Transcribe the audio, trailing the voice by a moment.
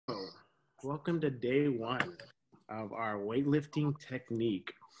Welcome to day one of our weightlifting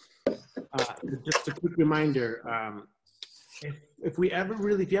technique. Just a quick reminder, if you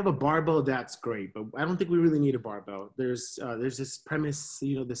have a barbell, that's great, but I don't think we really need a barbell. There's this premise,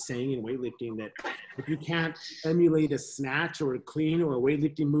 the saying in weightlifting that if you can't emulate a snatch or a clean or a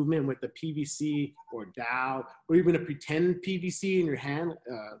weightlifting movement with a PVC or dowel or even a pretend PVC in your hand,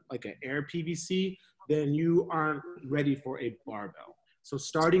 like an air PVC, then you aren't ready for a barbell. So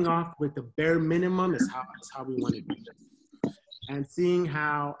starting off with the bare minimum is how we want to do this, and seeing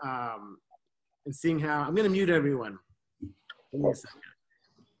how I'm going to mute everyone. Give me a second.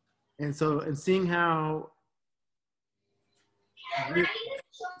 And seeing how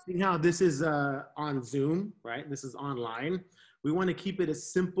this is on Zoom, right? This is online. We want to keep it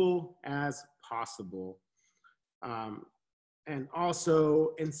as simple as possible. And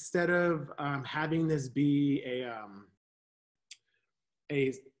also, instead of having this be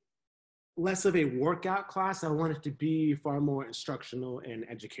a less of a workout class, I want it to be far more instructional and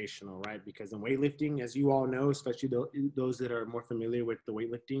educational, right? Because in weightlifting, as you all know, especially those that are more familiar with the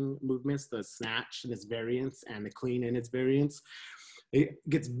weightlifting movements, the snatch and its variants and the clean and its variants, it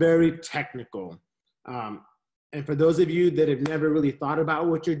gets very technical. And for those of you that have never really thought about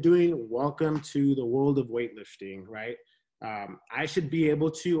what you're doing, welcome to the world of weightlifting, right? I should be able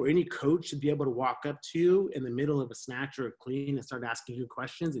to, or any coach should be able to walk up to you in the middle of a snatch or a clean and start asking you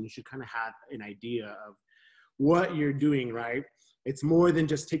questions, and you should kind of have an idea of what you're doing, right? It's more than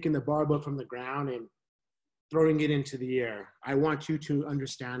just taking the barbell from the ground and throwing it into the air. I want you to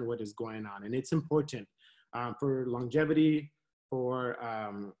understand what is going on, and it's important for longevity, for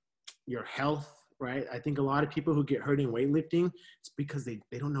your health, right? I think a lot of people who get hurt in weightlifting, it's because they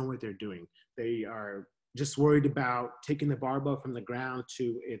don't know what they're doing. They are just worried about taking the barbell from the ground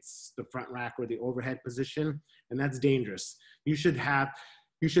to the front rack or the overhead position, and that's dangerous. You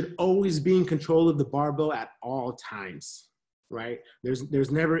should always be in control of the barbell at all times, right?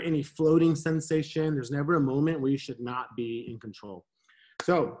 There's never any floating sensation. There's never a moment where you should not be in control.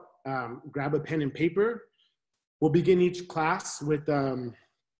 So grab a pen and paper. We'll begin each class with a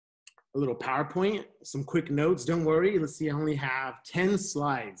little PowerPoint, some quick notes. Don't worry, let's see, I only have 10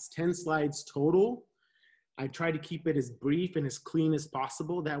 slides total. I try to keep it as brief and as clean as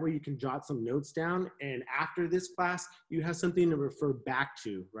possible. That way you can jot some notes down. And after this class, you have something to refer back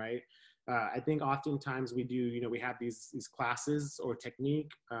to, right? I think oftentimes we do, we have these classes or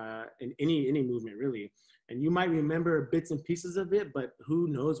technique in any movement really. And you might remember bits and pieces of it, but who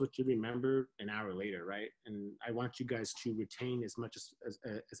knows what you remember an hour later, right? And I want you guys to retain as much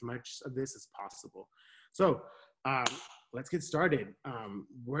of this as possible. So, let's get started.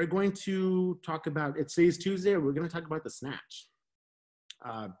 We're going to talk about, today's Tuesday, we're going to talk about the snatch.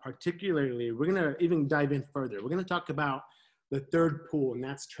 Particularly, we're going to even dive in further. We're going to talk about the third pull, and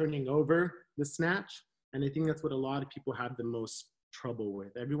that's turning over the snatch. And I think that's what a lot of people have the most trouble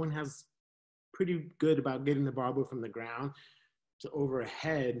with. Everyone has pretty good about getting the barbell from the ground to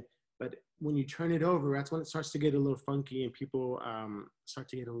overhead, but when you turn it over, that's when it starts to get a little funky and people start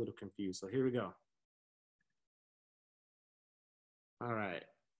to get a little confused. So here we go. All right,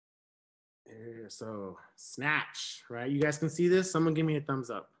 so snatch, right? You guys can see this? Someone give me a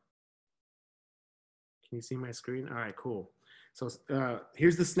thumbs up. Can you see my screen? All right, cool. So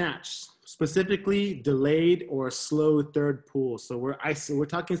here's the snatch, specifically delayed or slow third pull. So we're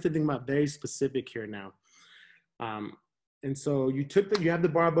talking something about very specific here now. And so you have the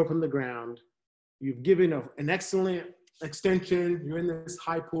barbell from the ground, you've given an excellent extension, you're in this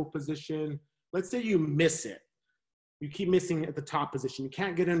high pull position. Let's say you miss it. You keep missing at the top position. You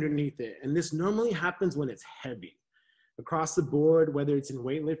can't get underneath it. And this normally happens when it's heavy. Across the board, whether it's in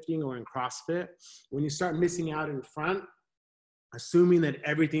weightlifting or in CrossFit, when you start missing out in front, assuming that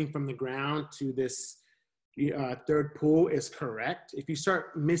everything from the ground to this third pull is correct, if you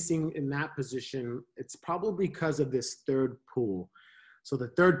start missing in that position, it's probably because of this third pull. So the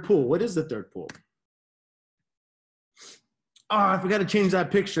third pull, what is the third pull? Oh, I forgot to change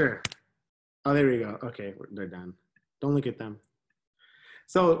that picture. Oh, there we go. Okay, they're done. Don't look at them.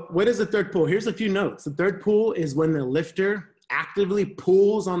 So what is the third pull? Here's a few notes. The third pull is when the lifter actively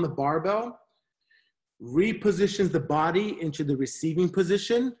pulls on the barbell, repositions the body into the receiving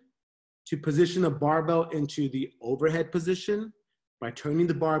position to position the barbell into the overhead position by turning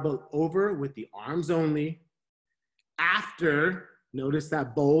the barbell over with the arms only after, notice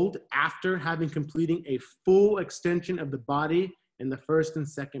that bold, after having completing a full extension of the body in the first and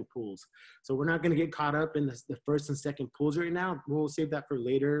second pulls. So we're not going to get caught up in the first and second pulls right now. We'll save that for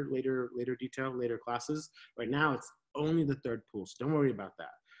later detail, later classes. Right now, it's only the third pull, so don't worry about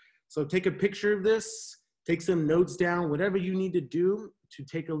that. So take a picture of this, take some notes down, whatever you need to do to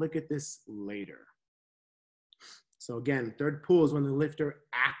take a look at this later. So again, third pull is when the lifter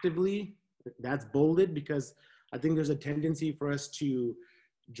actively, that's bolded because I think there's a tendency for us to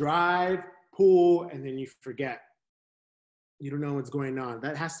drive, pull, and then you forget. You don't know what's going on.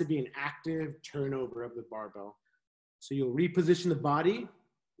 That has to be an active turnover of the barbell. So you'll reposition the body,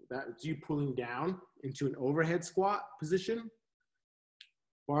 that's you pulling down into an overhead squat position.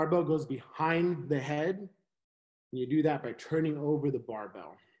 Barbell goes behind the head, and you do that by turning over the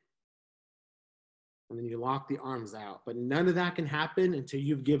barbell. And then you lock the arms out. But none of that can happen until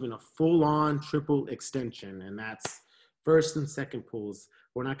you've given a full-on triple extension, and that's first and second pulls.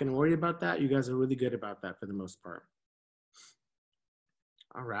 We're not gonna worry about that. You guys are really good about that for the most part.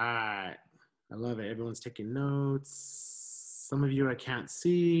 All right, I love it. Everyone's taking notes. Some of you I can't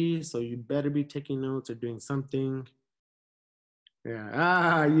see, so you better be taking notes or doing something.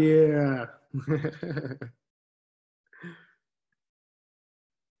 Yeah, yeah.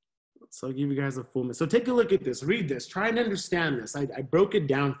 So I'll give you guys a full minute. So take a look at this, read this, try and understand this. I broke it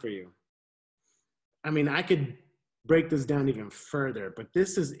down for you. I mean, I could break this down even further, but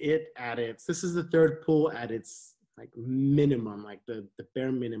this is it at its, this is the third pull at its like minimum, like the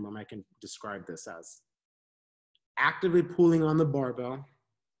bare minimum I can describe this as. Actively pulling on the barbell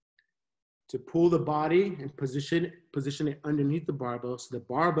to pull the body and position it underneath the barbell so the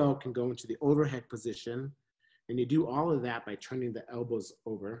barbell can go into the overhead position. And you do all of that by turning the elbows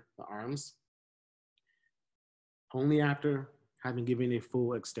over the arms, only after having given a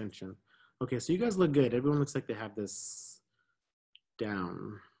full extension. Okay, so you guys look good. Everyone looks like they have this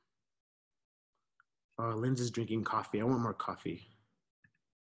down. Oh, Lynn's is drinking coffee. I want more coffee.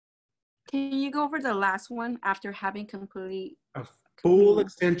 Can you go over the last one after having completely? A full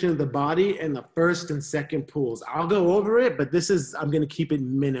extension of the body and the first and second pulls. I'll go over it, but this is, I'm gonna keep it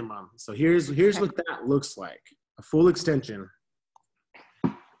minimum. So here's okay. What that looks like. A full extension.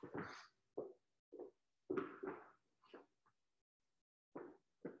 All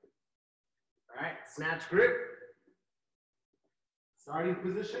right, snatch grip. Starting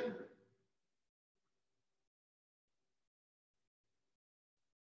position.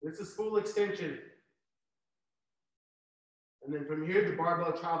 This is full extension. And then from here, the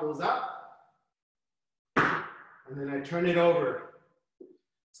barbell travels up. And then I turn it over.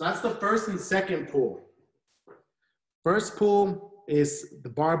 So that's the first and second pull. First pull is the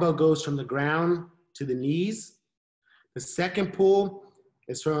barbell goes from the ground to the knees. The second pull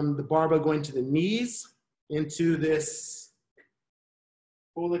is from the barbell going to the knees into this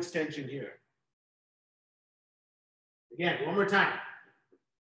full extension here. Again, one more time.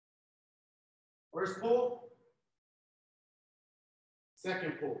 First pull,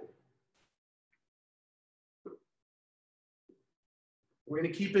 second pull. We're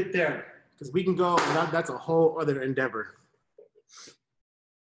gonna keep it there because we can go, that's a whole other endeavor.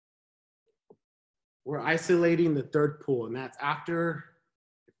 We're isolating the third pull, and that's after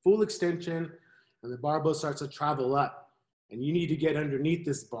full extension and the barbell starts to travel up, and you need to get underneath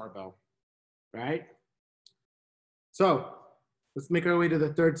this barbell, right? So let's make our way to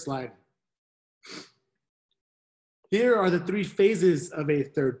the third slide. Here are the three phases of a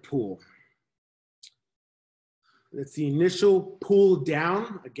third pull. It's the initial pull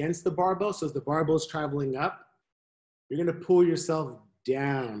down against the barbell. So as the barbell is traveling up, you're gonna pull yourself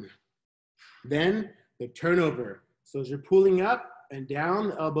down. Then the turnover. So as you're pulling up and down,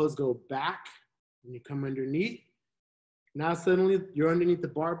 the elbows go back and you come underneath. Now suddenly you're underneath the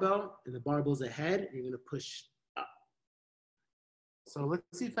barbell and the barbell's ahead and you're gonna push up. So let's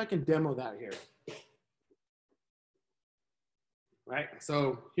see if I can demo that here. Right,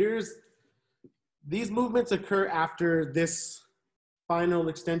 so these movements occur after this final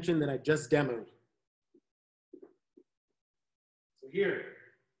extension that I just demoed. So here,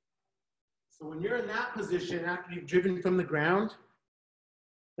 so when you're in that position, after you've driven from the ground,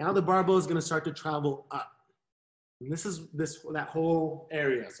 now the barbell is gonna start to travel up. And this is that whole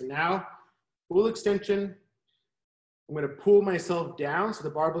area. So now, full extension, I'm gonna pull myself down. So the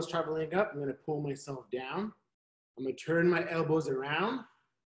barbell's traveling up, I'm gonna pull myself down. I'm gonna turn my elbows around.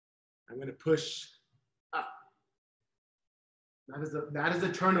 I'm gonna push up. That is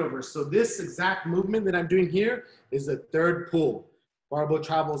a turnover. So this exact movement that I'm doing here is the third pull. Barbell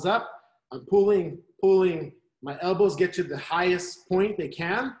travels up. I'm pulling. My elbows get to the highest point they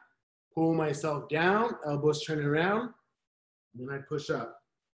can. Pull myself down, elbows turn around, and then I push up.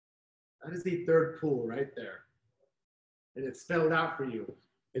 That is the third pull right there. And it's spelled out for you.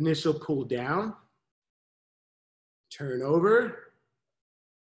 Initial pull down. Turn over,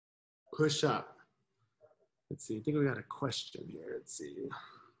 push up. Let's see, I think we got a question here. Let's see.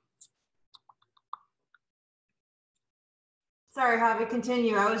 Sorry, Javi,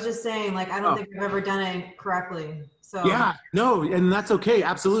 continue. I was just saying, like, I don't think I've ever done it correctly. So yeah, no, and that's okay,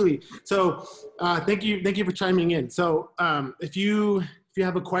 absolutely. So thank you for chiming in. So if you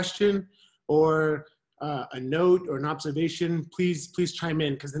have a question or a note or an observation, please chime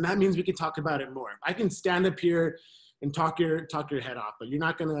in, because then that means we can talk about it more. I can stand up here and talk your head off, but you're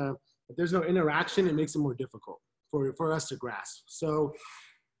not gonna. If there's no interaction, it makes it more difficult for us to grasp. So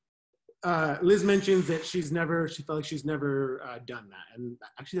Liz mentions that she felt like she's never done that. And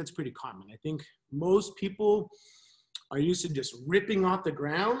actually that's pretty common. I think most people are used to just ripping off the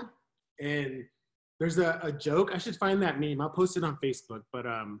ground. And there's a joke, I should find that meme, I'll post it on Facebook, but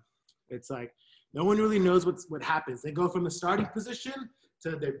it's like, no one really knows what happens. They go from the starting position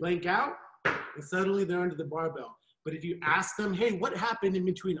to they blank out, and suddenly they're under the barbell. But if you ask them, hey, what happened in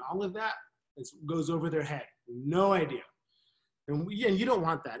between all of that? It goes over their head, no idea. And you don't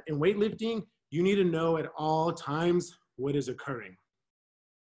want that. In weightlifting, you need to know at all times what is occurring,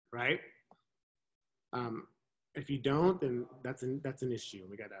 right? If you don't, then that's an issue.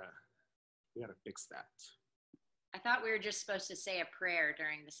 We gotta fix that. I thought we were just supposed to say a prayer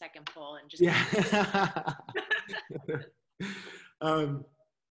during the second pull and just. Yeah.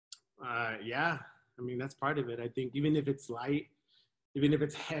 Yeah. I mean, that's part of it. I think even if it's light, even if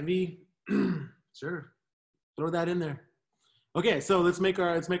it's heavy, sure, throw that in there. Okay, so let's make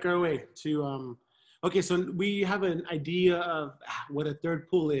our way to, okay, so we have an idea of what a third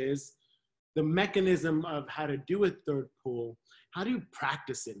pull is, the mechanism of how to do a third pull. How do you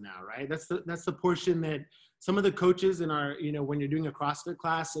practice it now, right? That's the portion that some of the coaches in our, when you're doing a CrossFit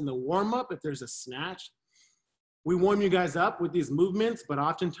class in the warm up, if there's a snatch, we warm you guys up with these movements, but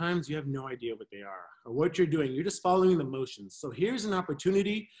oftentimes you have no idea what they are or what you're doing. You're just following the motions. So here's an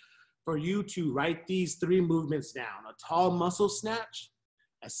opportunity for you to write these 3 movements down: a tall muscle snatch,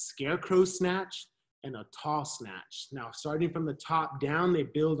 a scarecrow snatch, and a tall snatch. Now, starting from the top down, they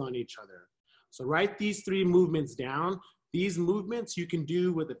build on each other. So write these 3 movements down. These movements you can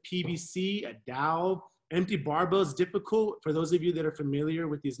do with a PVC, a dowel. Empty barbell is difficult for those of you that are familiar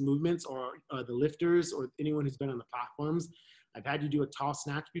with these movements, or the lifters, or anyone who's been on the platforms. I've had you do a tall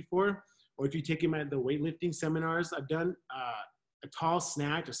snatch before, or if you take them at the weightlifting seminars I've done, a tall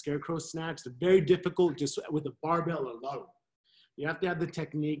snatch, a scarecrow snatch, they're very difficult just with a barbell alone. You have to have the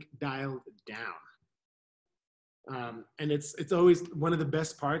technique dialed down. And it's always one of the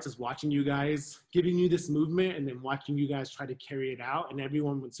best parts is watching you guys, giving you this movement, and then watching you guys try to carry it out. And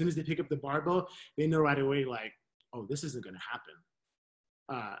everyone, as soon as they pick up the barbell, they know right away, like, oh, this isn't going to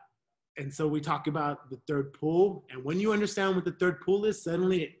happen. And so we talk about the third pull. And when you understand what the third pull is,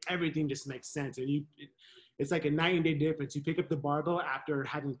 suddenly everything just makes sense. And it's like a night and day difference. You pick up the barbell after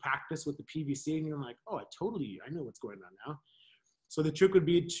having practiced with the PVC, and you're like, oh, I know what's going on now. So the trick would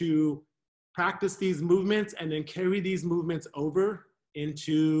be to practice these movements and then carry these movements over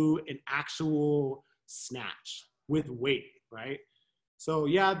into an actual snatch with weight, right? So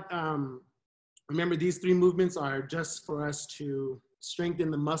yeah, remember these 3 movements are just for us to strengthen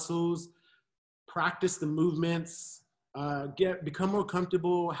the muscles, practice the movements, become more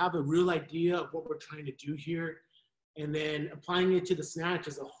comfortable, have a real idea of what we're trying to do here, and then applying it to the snatch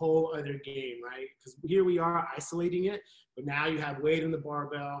is a whole other game, right? Because here we are isolating it, but now you have weight in the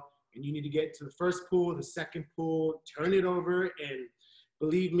barbell, and you need to get to the first pull, the second pull, turn it over, and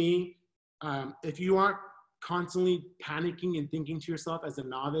believe me, if you aren't constantly panicking and thinking to yourself as a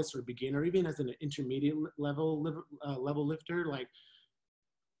novice or beginner, even as an intermediate level lifter, like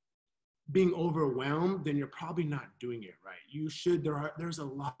being overwhelmed, then you're probably not doing it right. You should, there's a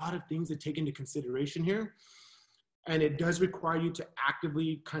lot of things to take into consideration here. And it does require you to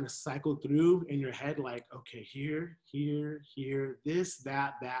actively kind of cycle through in your head, like, okay, here, this,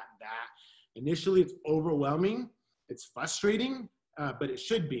 that. Initially, it's overwhelming. It's frustrating, but it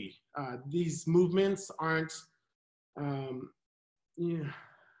should be. These movements aren't, they're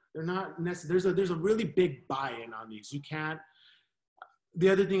not necessary. There's a really big buy-in on these. You can't. The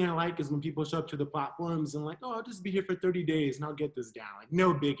other thing I like is when people show up to the platforms and like, oh, I'll just be here for 30 days and I'll get this down. Like,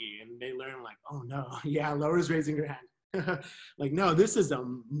 no biggie. And they learn like, oh no, yeah, Laura's raising her hand. Like, no, this is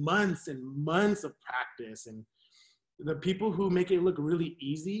months and months of practice. And the people who make it look really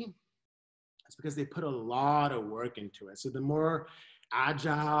easy, it's because they put a lot of work into it. So the more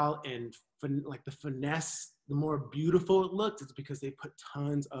agile and like the finesse, the more beautiful it looks, it's because they put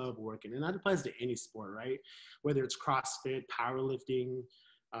tons of work in. And that applies to any sport, right? Whether it's CrossFit, powerlifting,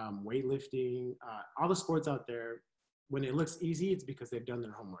 weightlifting, all the sports out there, when it looks easy, it's because they've done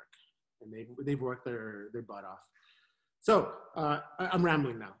their homework and they've worked their butt off. So I'm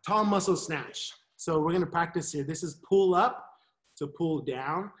rambling now. Tall muscle snatch. So we're gonna practice here. This is pull up to pull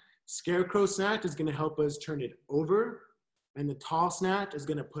down. Scarecrow snatch is gonna help us turn it over And the tall snatch is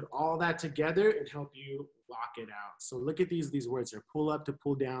gonna put all that together and help you lock it out. So look at these words here. Pull up to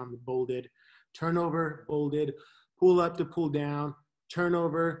pull down, bolded. Turnover, bolded. Pull up to pull down.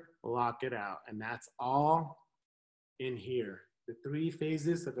 Turnover, lock it out. And that's all in here. The 3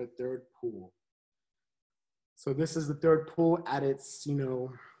 phases of a third pull. So this is the third pull at its,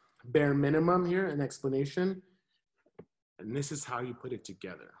 bare minimum here, an explanation. And this is how you put it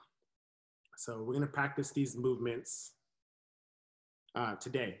together. So we're gonna practice these movements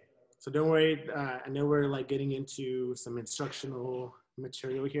today. So don't worry, I know we're like getting into some instructional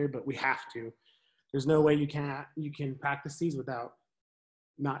material here, but we have to. There's no way you can practice these without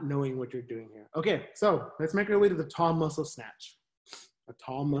not knowing what you're doing here. Okay, so let's make our way to the tall muscle snatch. A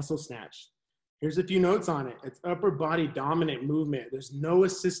tall muscle snatch. Here's a few notes on it. It's upper body dominant movement. There's no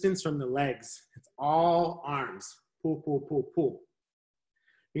assistance from the legs. It's all arms. Pull, pull, pull, pull.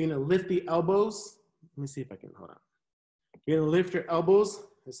 You're gonna lift the elbows. Let me see if I can, hold on. You're gonna lift your elbows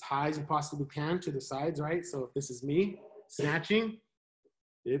as high as you possibly can to the sides, right? So if this is me snatching,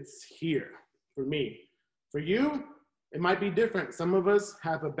 it's here for me. For you, it might be different. Some of us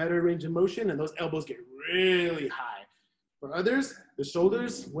have a better range of motion and those elbows get really high. For others, the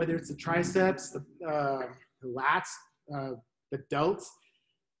shoulders, whether it's the triceps, the lats, the delts,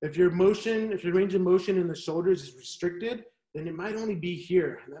 if your range of motion in the shoulders is restricted, then it might only be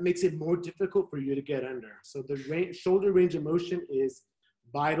here. And that makes it more difficult for you to get under. So the shoulder range of motion is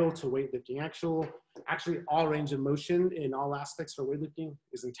vital to weightlifting. Actually, all range of motion in all aspects for weightlifting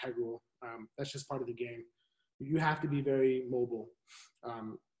is integral. That's just part of the game. You have to be very mobile.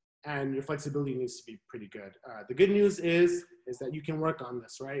 And your flexibility needs to be pretty good. The good news is that you can work on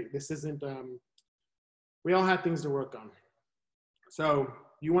this, right? This isn't, we all have things to work on. So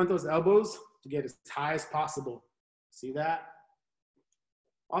you want those elbows to get as high as possible. See that?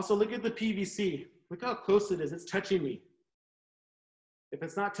 Also look at the PVC. Look how close it is. It's touching me. If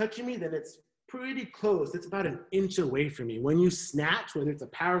it's not touching me, then it's pretty close. It's about an inch away from me. When you snatch, whether it's a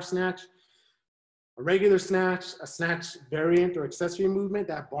power snatch, a regular snatch, a snatch variant or accessory movement,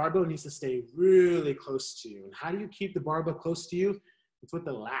 that barbell needs to stay really close to you. And how do you keep the barbell close to you? It's with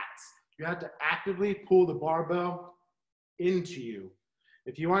the lats. You have to actively pull the barbell into you.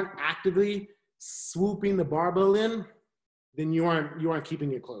 If you aren't actively swooping the barbell in, then you aren't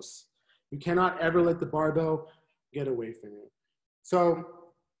keeping it close. You cannot ever let the barbell get away from you. So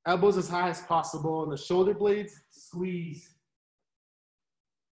elbows as high as possible and the shoulder blades squeeze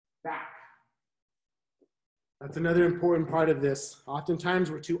back. That's another important part of this. Oftentimes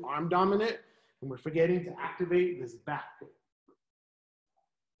we're too arm dominant and we're forgetting to activate this back.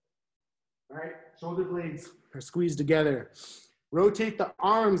 All right, shoulder blades are squeezed together. Rotate the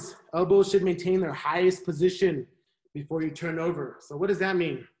arms. Elbows should maintain their highest position before you turn over. So what does that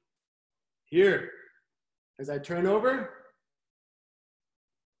mean? Here, as I turn over,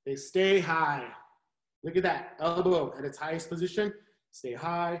 they stay high. Look at that, elbow at its highest position. Stay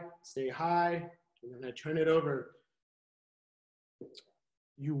high, and then I turn it over.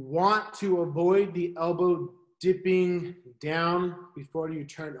 You want to avoid the elbow dipping down before you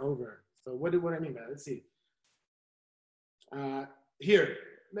turn over. So what do I mean by that? Let's see. Here,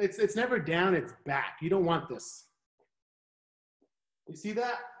 it's never down, it's back. You don't want this. You see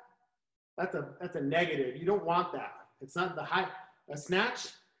that? That's a negative. You don't want that. It's not the high. A snatch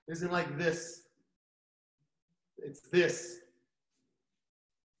isn't like this. It's this.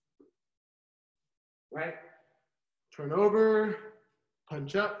 Right? Turn over,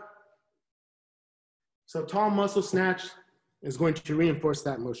 punch up. So tall muscle snatch is going to reinforce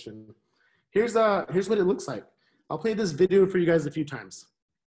that motion. Here's what it looks like. I'll play this video for you guys a few times.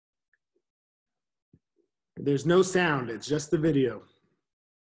 There's no sound, it's just the video.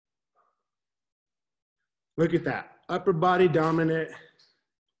 Look at that. Upper body dominant,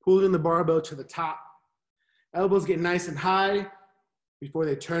 pulling the barbell to the top. Elbows get nice and high before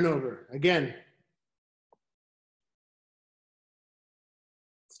they turn over. Again,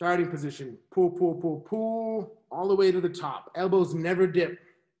 starting position, pull, pull, pull, pull, all the way to the top. Elbows never dip.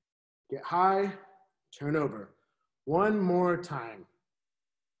 Get high, turn over. One more time.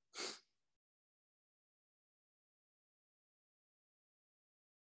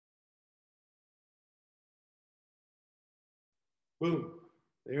 Boom,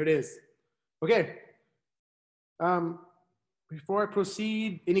 there it is. Okay, before I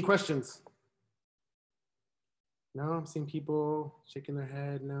proceed, any questions? No, I'm seeing people shaking their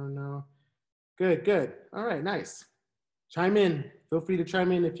head, no. Good, good, all right, nice. Chime in, feel free to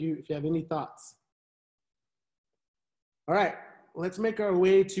chime in if you have any thoughts. All right, let's make our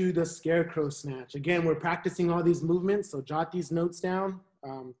way to the scarecrow snatch. Again, we're practicing all these movements, so jot these notes down.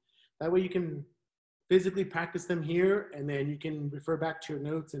 That way you can physically practice them here, and then you can refer back to your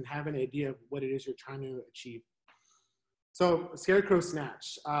notes and have an idea of what it is you're trying to achieve. So scarecrow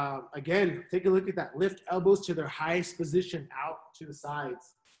snatch. Again, take a look at that. Lift elbows to their highest position out to the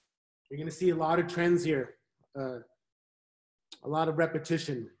sides. You're gonna see a lot of trends here. A lot of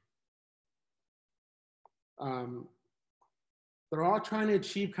repetition. They're all trying to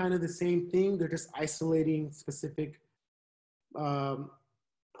achieve kind of the same thing. They're just isolating specific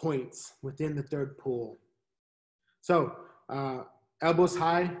points within the third pull. So elbows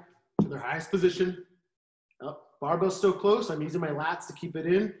high to their highest position. Oh, barbell still close. I'm using my lats to keep it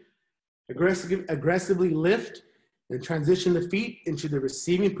in. Aggressively lift and transition the feet into the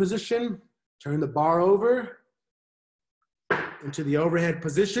receiving position. Turn the bar over into the overhead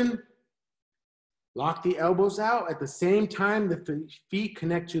position. Lock the elbows out. At the same time, the feet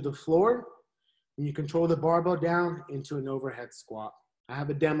connect to the floor. And you control the barbell down into an overhead squat. I have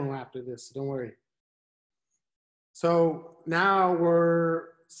a demo after this, so don't worry. So now we're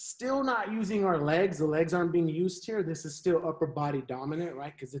still not using our legs. The legs aren't being used here. This is still upper body dominant,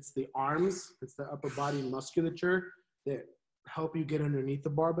 right? Because it's the arms, it's the upper body musculature that help you get underneath the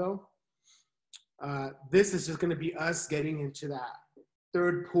barbell. This is just gonna be us getting into that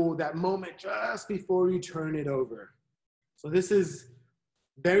third pull, that moment just before you turn it over. So this is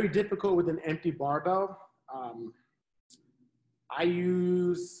very difficult with an empty barbell. I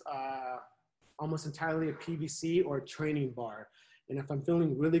use almost entirely a PVC or a training bar. And if I'm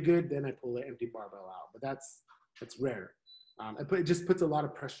feeling really good, then I pull an empty barbell out, but that's rare. It just puts a lot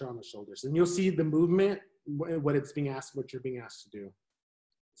of pressure on the shoulders. And you'll see the movement, what you're being asked to do.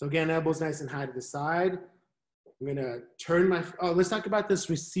 So again, elbows nice and high to the side. I'm gonna turn let's talk about this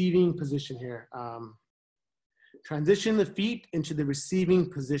receiving position here. Transition the feet into the receiving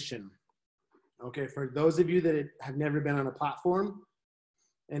position. Okay, for those of you that have never been on a platform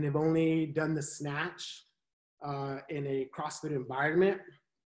and have only done the snatch in a CrossFit environment,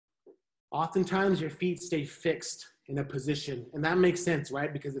 oftentimes your feet stay fixed in a position. And that makes sense,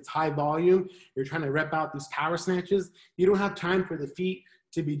 right? Because it's high volume. You're trying to rep out these power snatches. You don't have time for the feet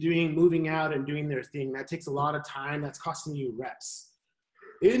to be moving out and doing their thing. That takes a lot of time. That's costing you reps.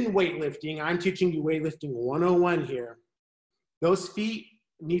 In weightlifting, I'm teaching you weightlifting 101 here. Those feet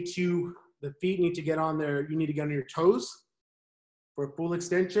need to get on there. You need to get on your toes for a full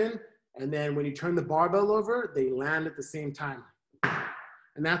extension. And then when you turn the barbell over, they land at the same time.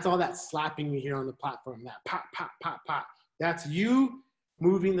 And that's all that slapping you hear on the platform, that pop, pop, pop, pop. That's you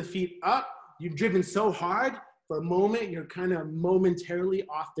moving the feet up. You've driven so hard. For a moment, you're kind of momentarily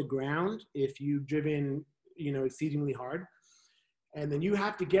off the ground if you've driven, exceedingly hard. And then you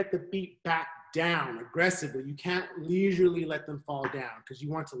have to get the feet back down aggressively. You can't leisurely let them fall down because you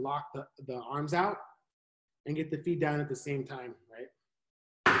want to lock the arms out and get the feet down at the same time,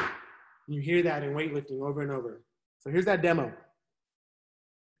 right? You hear that in weightlifting over and over. So here's that demo.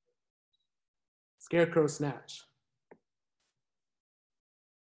 Scarecrow snatch.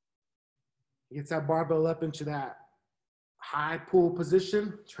 He gets that barbell up into that high pull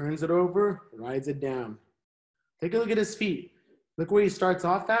position, turns it over, rides it down. Take a look at his feet. Look where he starts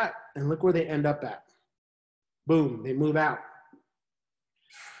off at and look where they end up at. Boom, they move out.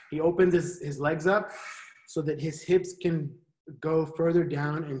 He opens his legs up so that his hips can go further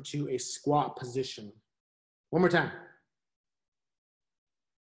down into a squat position. One more time.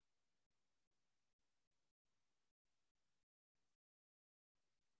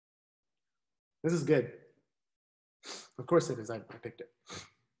 This is good. Of course it is. I picked it.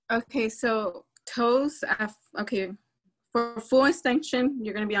 Okay, so toes. Okay, for full extension,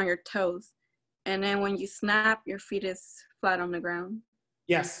 you're going to be on your toes. And then when you snap, your feet is flat on the ground.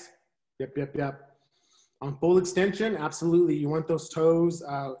 Yes. Yep. On full extension, absolutely. You want those toes.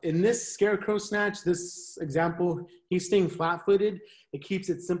 In this scarecrow snatch, this example, he's staying flat-footed. It keeps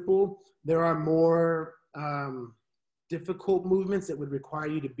it simple. There are more difficult movements that would require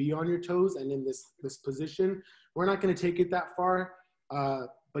you to be on your toes. And in this position, we're not going to take it that far.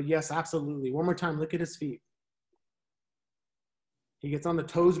 But yes, absolutely. One more time, look at his feet. He gets on the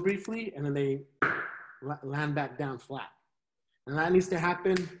toes briefly, and then they land back down flat. And that needs to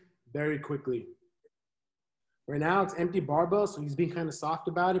happen very quickly. Right now, it's empty barbell, so he's being kind of soft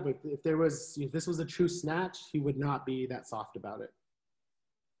about it. But if this was a true snatch, he would not be that soft about it.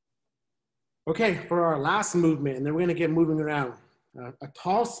 Okay, for our last movement, and then we're going to get moving around. A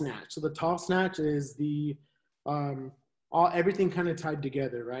tall snatch. So the tall snatch is everything kind of tied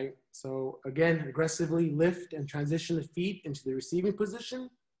together, right? So again, aggressively lift and transition the feet into the receiving position,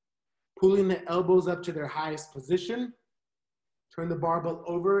 pulling the elbows up to their highest position, turn the barbell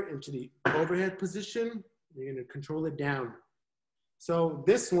over into the overhead position. You're going to control it down. So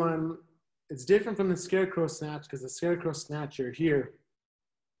this one it's different from the scarecrow snatch because the scarecrow snatch, you're here.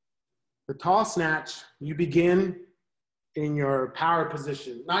 The tall snatch, you begin in your power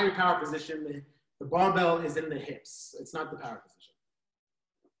position. Not your power position, the barbell is in the hips. It's not the power position.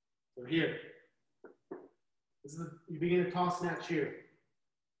 So here, you begin a tall snatch here.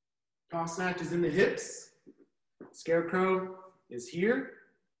 Tall snatch is in the hips. Scarecrow is here.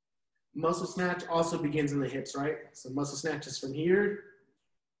 Muscle snatch also begins in the hips, right? So muscle snatch is from here.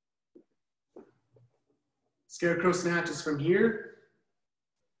 Scarecrow snatch is from here.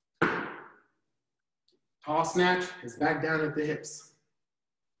 Tall snatch is back down at the hips.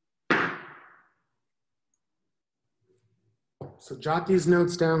 So jot these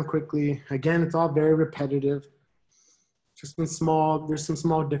notes down quickly. Again, it's all very repetitive. Just in small, there's some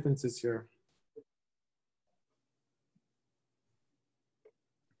small differences here.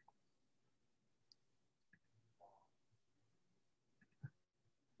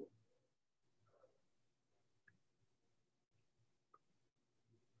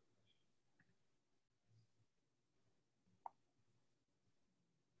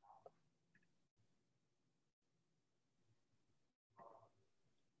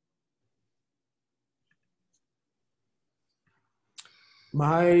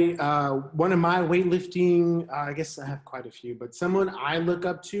 One of my weightlifting, I guess I have quite a few, but someone I look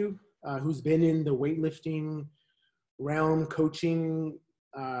up to who's been in the weightlifting realm, coaching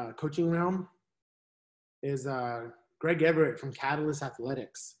realm, is Greg Everett from Catalyst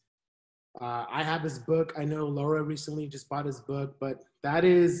Athletics. I have his book. I know Laura recently just bought his book, but that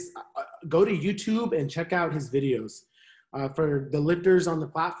is, go to YouTube and check out his videos. For the lifters on the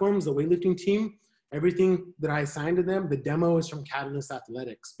platforms, the weightlifting team, everything that I assigned to them, the demo is from Catalyst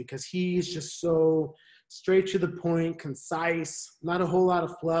Athletics because he's just so straight to the point, concise, not a whole lot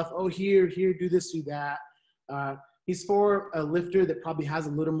of fluff. Oh, here, do this, do that. He's for a lifter that probably has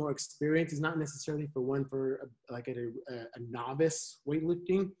a little more experience. He's not necessarily for one for a novice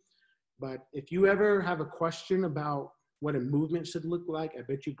weightlifting. But if you ever have a question about what a movement should look like, I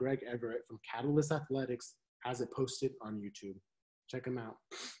bet you Greg Everett from Catalyst Athletics has it posted on YouTube. Check him out.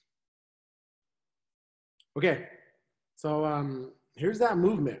 Okay, so here's that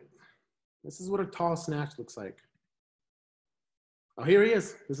movement. This is what a tall snatch looks like. Oh, here he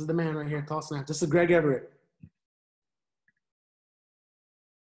is. This is the man right here, tall snatch. This is Greg Everett.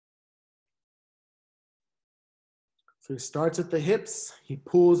 So he starts at the hips. He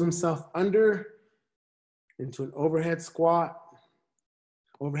pulls himself under into an overhead squat,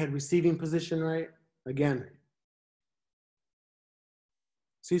 overhead receiving position, right? Again.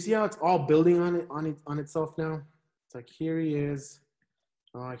 So you see how it's all building on itself now? It's like, here he is.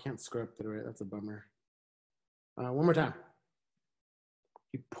 Oh, I can't screw up to the right. That's a bummer. One more time.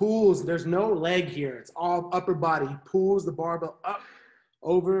 He pulls. There's no leg here. It's all upper body. He pulls the barbell up,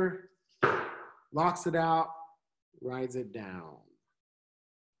 over, locks it out, rides it down.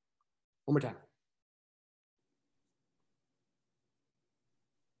 One more time.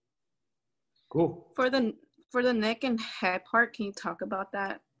 Cool. For the neck and head part, can you talk about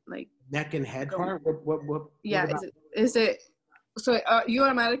that? Like neck and head part? What yeah, is it so you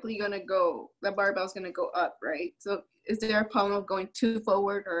automatically gonna go, the barbell's gonna go up, right? So is there a problem of going too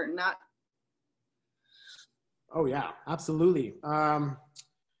forward or not? Oh yeah, absolutely. Let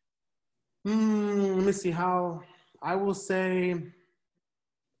me see how I will say.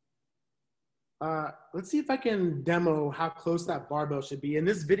 Let's see if I can demo how close that barbell should be. In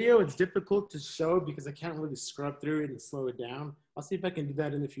this video, it's difficult to show because I can't really scrub through it and slow it down. I'll see if I can do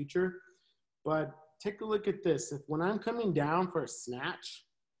that in the future. But take a look at this. When I'm coming down for a snatch,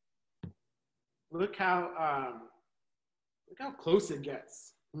 look how close it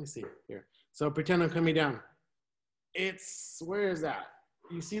gets. Let me see here. So pretend I'm coming down. Where is that?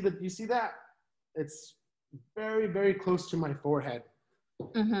 You see that? It's very, very close to my forehead.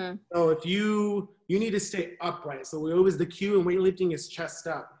 Mm-hmm. So if you need to stay upright. So the cue in weightlifting is chest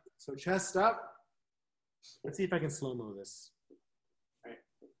up. So chest up. Let's see if I can slow-mo this. All right.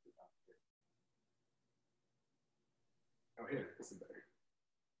 Oh, here, this is better.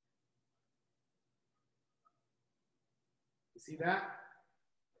 You see that?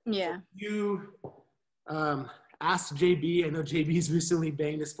 Yeah. So you ask JB. I know JB's recently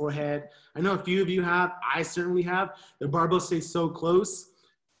banged his forehead. I know a few of you have. I certainly have. The barbell stays so close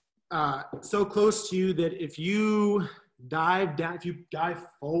to you that if you dive down, if you dive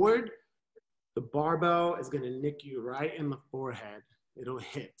forward, the barbell is going to nick you right in the forehead. It'll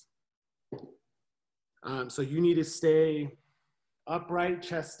hit. So you need to stay upright,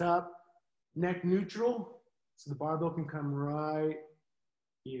 chest up, neck neutral, so the barbell can come right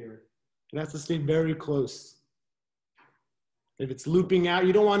here. It has to stay very close. If it's looping out,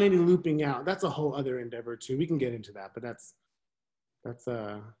 you don't want any looping out. That's a whole other endeavor too. We can get into that, but that's let's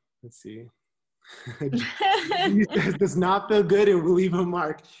see. It does not feel good, it will leave a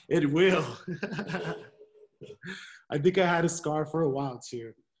mark. It will. I think I had a scar for a while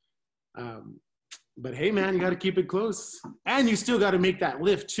too. But hey man, you got to keep it close. And you still got to make that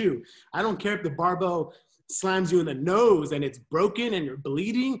lift too. I don't care if the barbell slams you in the nose and it's broken and you're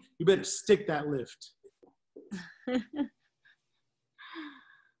bleeding, you better stick that lift.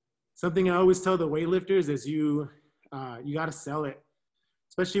 Something I always tell the weightlifters is you got to sell it,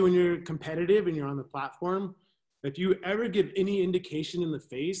 especially when you're competitive and you're on the platform. If you ever give any indication in the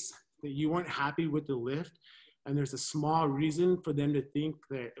face that you weren't happy with the lift, and there's a small reason for them to think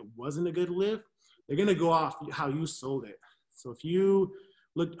that it wasn't a good lift, they're gonna go off how you sold it. So if you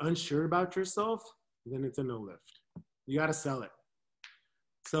looked unsure about yourself, then it's a no lift. You gotta sell it.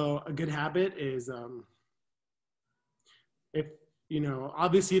 So a good habit is, if,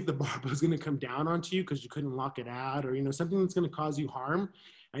 obviously if the barbell is gonna come down onto you because you couldn't lock it out, or, something that's gonna cause you harm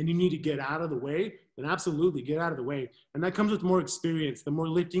and you need to get out of the way, then absolutely get out of the way. And that comes with more experience. The more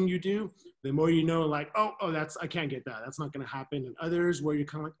lifting you do, the more you know, like, oh, I can't get that. That's not gonna happen. And others where you're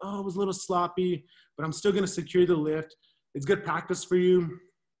kind of like, oh, it was a little sloppy, but I'm still gonna secure the lift. It's good practice for you.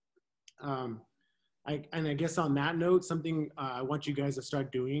 I guess on that note, something I want you guys to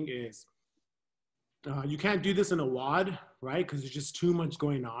start doing is, you can't do this in a WOD, right? Because there's just too much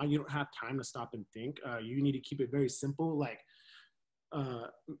going on. You don't have time to stop and think. You need to keep it very simple, like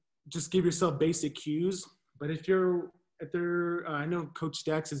just give yourself basic cues. But if I know Coach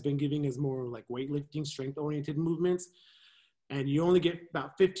Dex has been giving us more like weightlifting, strength-oriented movements, and you only get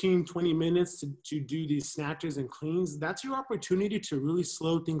about 15, 20 minutes to do these snatches and cleans, that's your opportunity to really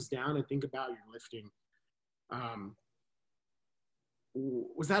slow things down and think about your lifting.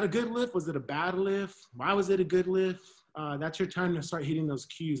 Was that a good lift? Was it a bad lift? Why was it a good lift? That's your time to start hitting those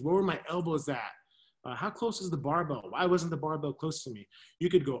cues. Where were my elbows at? How close is the barbell? Why wasn't the barbell close to me? You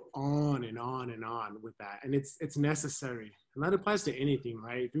could go on and on and on with that. And it's necessary. And that applies to anything,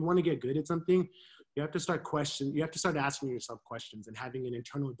 right? If you want to get good at something, you have to start asking yourself questions and having an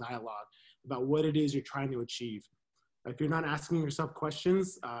internal dialogue about what it is you're trying to achieve. If you're not asking yourself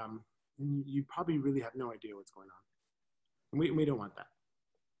questions, you probably really have no idea what's going on. And we don't want that.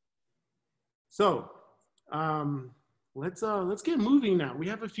 So let's get moving now. We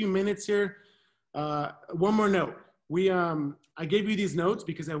have a few minutes here. One more note. I gave you these notes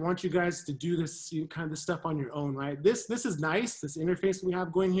because I want you guys to do this kind of this stuff on your own, right? This is nice, this interface we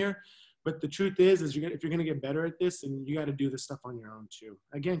have going here. But the truth is if you're gonna get better at this, and you got to do this stuff on your own too.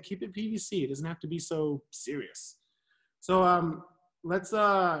 Again, keep it PVC. It doesn't have to be so serious. So let's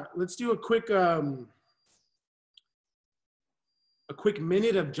do a quick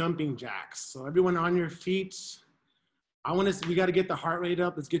minute of jumping jacks. So everyone on your feet. We got to get the heart rate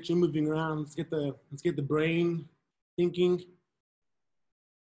up. Let's get you moving around. Let's get the brain thinking.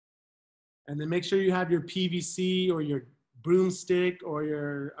 And then make sure you have your PVC or your broomstick or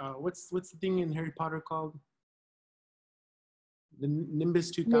your, what's the thing in Harry Potter called? The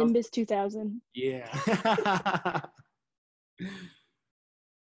Nimbus 2000? Nimbus 2000. Yeah.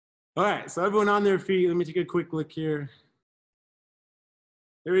 All right, so everyone on their feet, let me take a quick look here.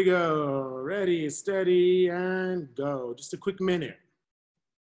 Here we go. Ready, steady, and go. Just a quick minute.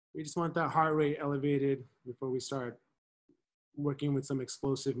 We just want that heart rate elevated before we start working with some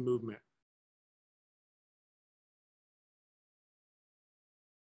explosive movement.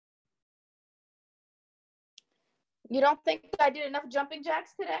 You don't think I did enough jumping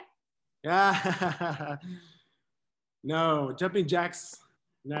jacks today? Yeah. No, jumping jacks,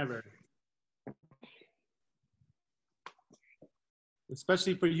 never.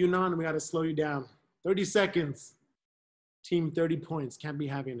 Especially for Yunnan, we got to slow you down. 30 seconds. Team 30 points. Can't be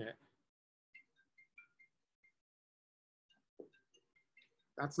having it.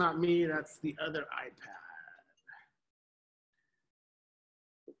 That's not me. That's the other iPad.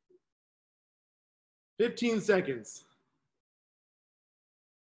 15 seconds.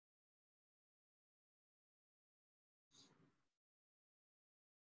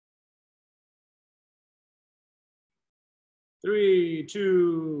 Three,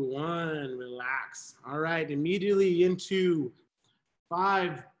 two, one, relax. All right, immediately into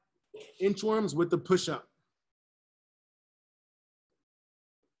 5 inchworms with the push-up.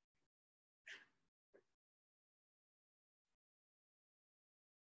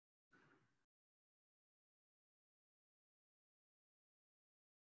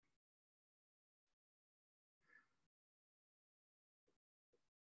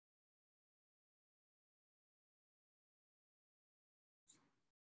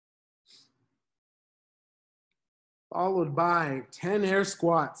 followed by 10 air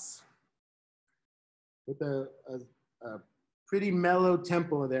squats with a pretty mellow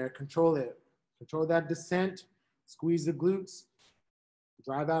tempo there. Control it. Control that descent. Squeeze the glutes.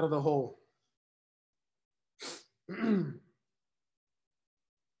 Drive out of the hole.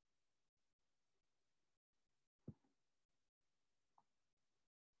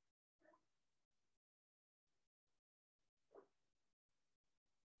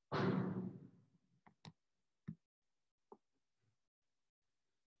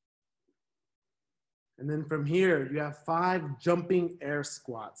 And then from here, you have 5 jumping air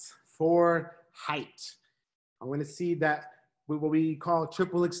squats for height. I want to see that what we call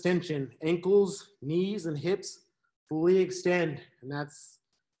triple extension, ankles, knees, and hips fully extend. And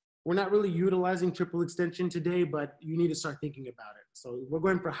we're not really utilizing triple extension today, but you need to start thinking about it. So we're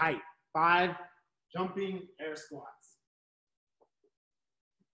going for height, 5 jumping air squats.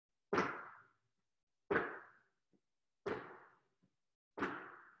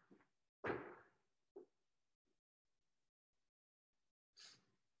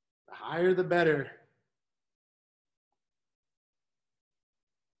 The higher, the better.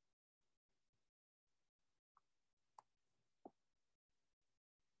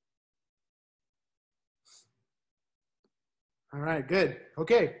 All right, good.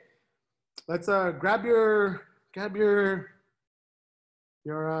 Okay, let's grab your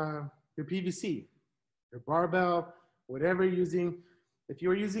PVC, your barbell, whatever you're using. If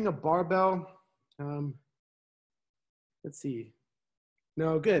you're using a barbell, let's see.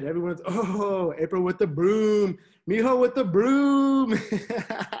 No, good. Everyone's, oh, April with the broom, Mijo with the broom.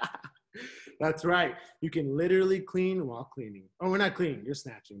 That's right. You can literally clean while cleaning. Oh, we're not cleaning, you're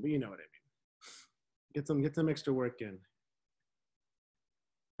snatching, but you know what I mean. Get some extra work in.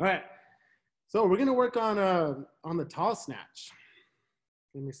 All right, so we're gonna work on the tall snatch.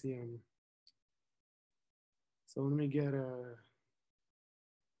 Let me see. So let me get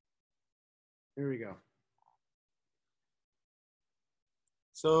here we go.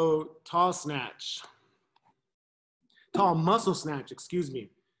 So tall snatch, tall muscle snatch, excuse me.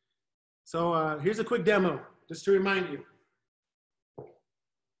 So here's a quick demo, just to remind you.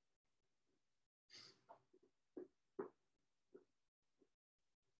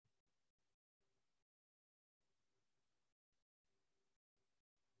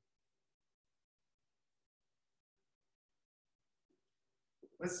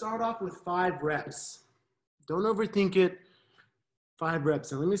 Let's start off with 5 reps. Don't overthink it. 5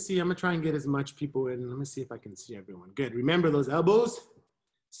 reps. And let me see, I'm gonna try and get as much people in. Let me see if I can see everyone. Good. Remember, those elbows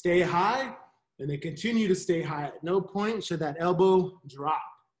stay high and they continue to stay high. At no point should that elbow drop.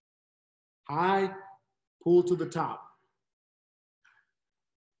 High, pull to the top.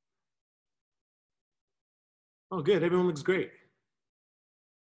 Oh, good. Everyone looks great.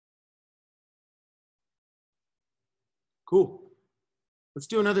 Cool. Let's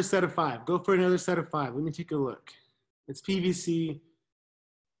do another set of 5. Go for another set of 5. Let me take a look. It's PVC.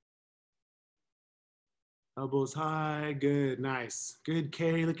 Elbows high. Good. Nice. Good,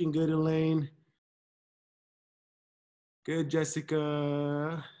 Carrie. Looking good, Elaine. Good,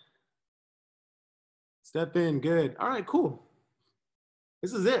 Jessica. Step in. Good. All right, cool.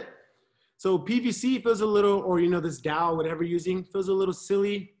 This is it. So PVC feels a little, or this dowel, whatever you're using, feels a little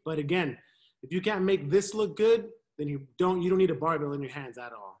silly. But again, if you can't make this look good, then you don't need a barbell in your hands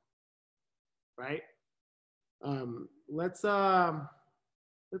at all, right? Let's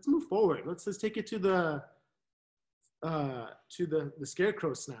move forward. Let's just take it to the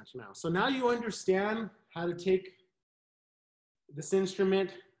scarecrow snatch now. So now you understand how to take this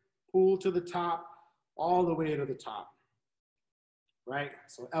instrument, pull to the top, all the way to the top, right?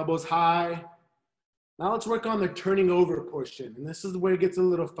 So elbows high. Now let's work on the turning over portion. And this is where it gets a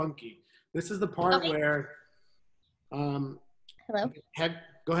little funky. This is the part where, Hello?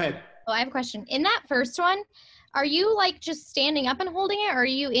 Go ahead. Oh, I have a question. In that first one, are you like just standing up and holding it, or are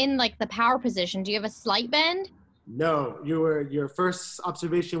you in like the power position? Do you have a slight bend? No, your first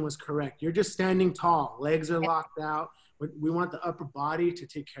observation was correct. You're just standing tall. Legs are locked out. We want the upper body to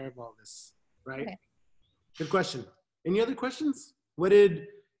take care of all this, right? Okay. Good question. Any other questions?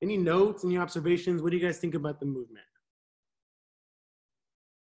 Any notes, any observations? What do you guys think about the movement?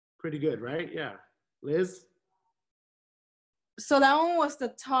 Pretty good, right? Yeah. Liz? So that one was the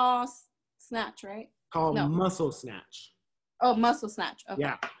tall snatch, right? Called muscle snatch. Oh, muscle snatch. Okay.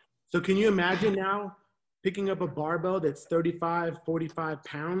 Yeah. So can you imagine now picking up a barbell that's 35, 45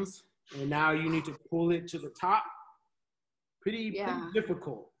 pounds, and now you need to pull it to the top? Pretty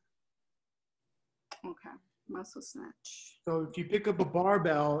difficult. Okay. Muscle snatch. So if you pick up a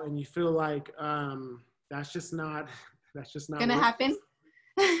barbell and you feel like that's just not gonna happen.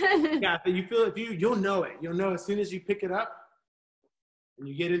 Yeah, but you feel, you'll know it. You'll know as soon as you pick it up and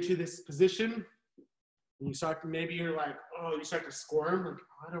you get into this position and you start to, maybe you're like, oh, you start to squirm. Like,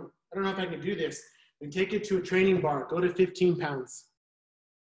 I don't know if I can do this. Then take it to a training bar. Go to 15 pounds.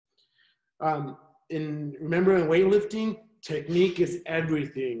 Remember in weightlifting, technique is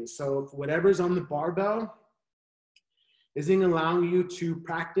everything. So if whatever's on the barbell isn't allowing you to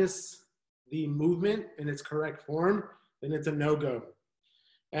practice the movement in its correct form, then it's a no-go.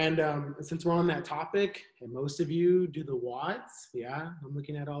 And since we're on that topic, and most of you do the WODs, yeah, I'm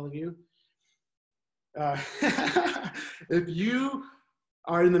looking at all of you. If you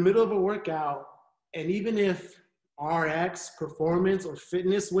are in the middle of a workout, and even if RX, performance, or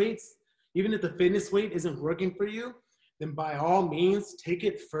fitness weights, even if the fitness weight isn't working for you, then by all means, take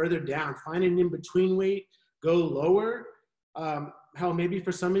it further down. Find an in-between weight, go lower. Hell, maybe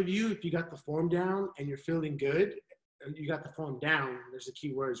for some of you, if you got the form down and you're feeling good, you got the form down, there's the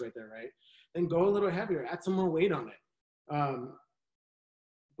key words right there, right? Then go a little heavier, add some more weight on it.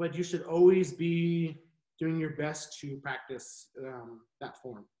 But you should always be doing your best to practice that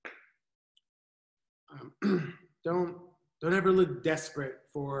form. Don't ever look desperate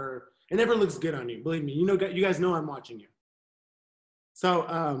for, it never looks good on you, believe me. You guys know I'm watching you. So,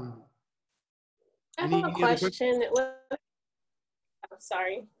 I have a question. I'm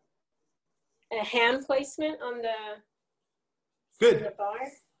sorry. A hand placement on the bar?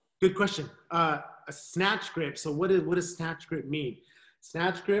 Good question. A snatch grip. So what does snatch grip mean?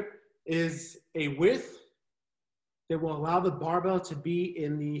 Snatch grip is a width that will allow the barbell to be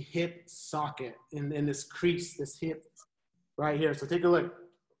in the hip socket, in this crease, this hip right here. So take a look.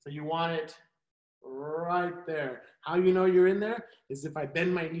 So you want it right there. How you know you're in there is if I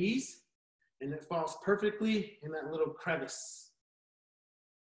bend my knees and it falls perfectly in that little crevice.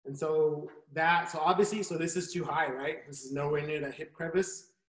 And so obviously, so this is too high, right? This is nowhere near that hip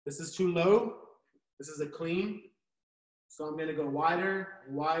crevice. This is too low. This is a clean. So I'm gonna go wider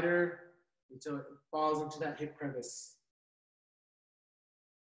and wider until it falls into that hip crevice.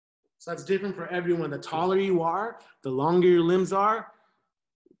 So that's different for everyone. The taller you are, the longer your limbs are.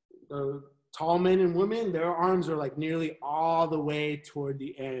 The tall men and women, their arms are like nearly all the way toward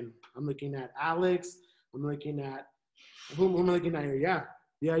the end. I'm looking at Alex. I'm looking at, who am I looking at here?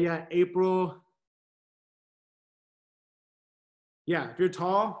 Yeah, April. Yeah, if you're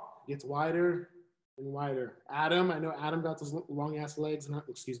tall, it gets wider and wider. Adam, I know Adam got those long ass legs,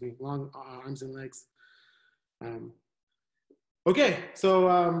 long arms and legs. Okay,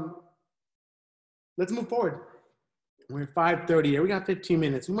 so let's move forward. We're at 5:30 here. We got 15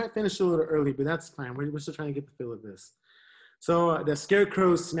 minutes. We might finish a little early, but that's fine. We're still trying to get the feel of this. So the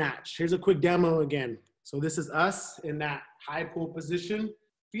scarecrow snatch. Here's a quick demo again. So this is us in that high pull position.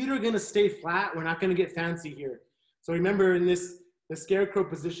 Feet are gonna stay flat. We're not gonna get fancy here. So remember in the scarecrow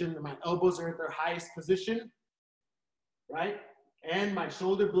position, my elbows are at their highest position, right? And my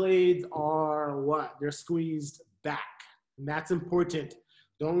shoulder blades are what? They're squeezed back. And that's important.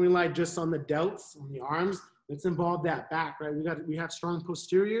 Don't rely just on the delts, on the arms. Let's involve that back, right? We have strong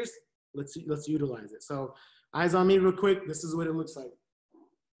posteriors. Let's utilize it. So eyes on me real quick. This is what it looks like.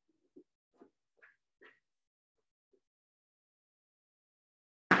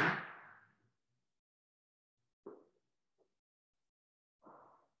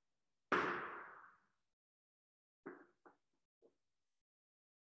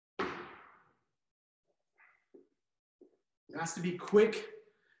 It has to be quick.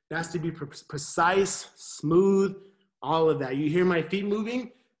 It has to be precise, smooth, all of that. You hear my feet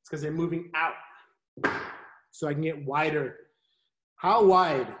moving? It's because they're moving out. So I can get wider. How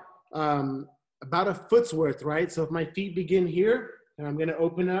wide? About a foot's worth, right? So if my feet begin here, and I'm gonna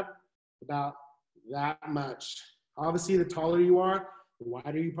open up about that much. Obviously, the taller you are, the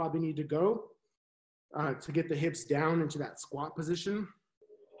wider you probably need to go to get the hips down into that squat position.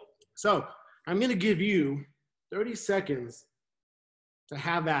 So I'm gonna give you 30 seconds to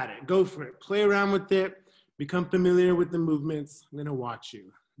have at it. Go for it. Play around with it. Become familiar with the movements. I'm gonna watch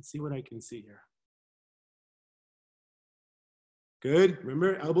you and see what I can see here. Good.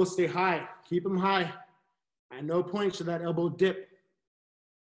 Remember, elbows stay high. Keep them high. At no point should that elbow dip.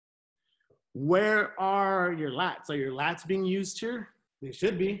 Where are your lats? Are your lats being used here? They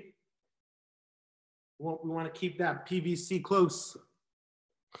should be. We want to keep that PVC close.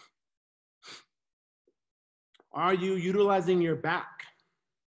 Are you utilizing your back?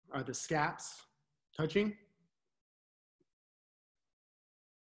 Are the scaps touching?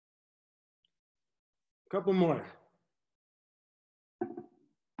 A couple more.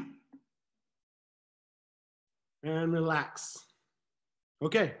 And relax.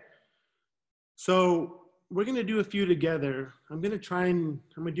 Okay. So we're going to do a few together. I'm going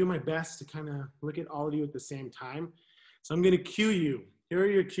to do my best to kind of look at all of you at the same time. So I'm going to cue you. Here are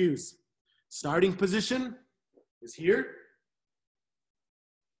your cues. Starting position is here.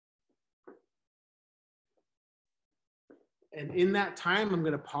 And in that time, I'm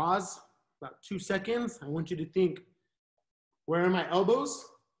going to pause about 2 seconds. I want you to think, where are my elbows?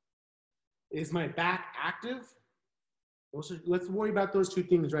 Is my back active? Let's worry about those two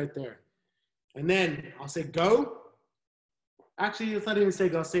things right there. And then I'll say go. Actually, let's not even say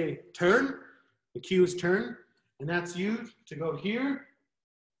go. I'll say turn. The cue is turn. And that's you to go here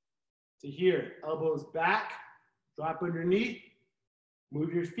to here. Elbows back, drop underneath,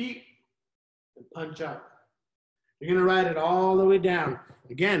 move your feet, and punch up. You're going to ride it all the way down.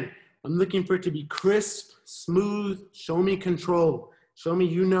 Again, I'm looking for it to be crisp, smooth. Show me control. Show me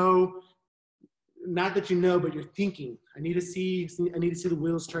you know. Not that you know, but you're thinking. I need to see the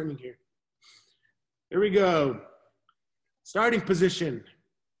wheels turning here. Here we go. Starting position.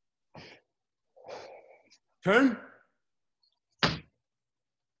 Turn.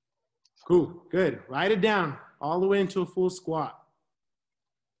 Cool, good. Ride it down all the way into a full squat.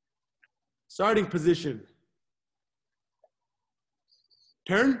 Starting position.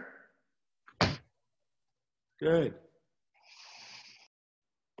 Turn. Good.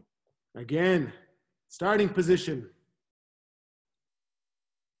 Again, starting position.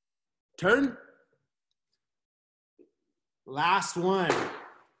 Turn. Last one.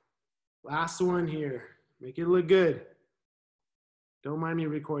 Last one here. Make it look good. Don't mind me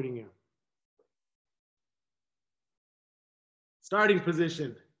recording you. Starting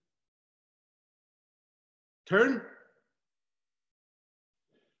position. Turn.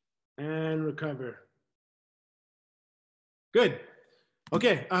 And recover. Good.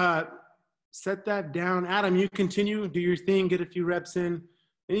 Okay, set that down. Adam, you continue, do your thing, get a few reps in.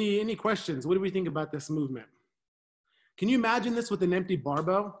 Any questions? What do we think about this movement? Can you imagine this with an empty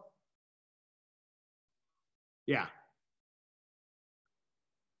barbell? Yeah.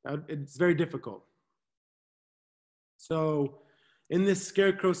 It's very difficult. So in this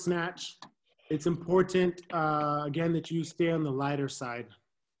scarecrow snatch, it's important, again, that you stay on the lighter side.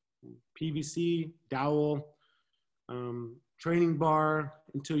 PVC, dowel, training bar,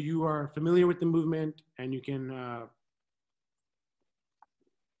 until you are familiar with the movement and you can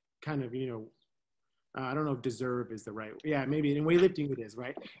kind of, I don't know if deserve is the right, yeah, maybe in weightlifting it is,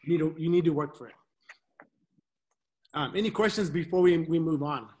 right? You need to work for it. Any questions before we move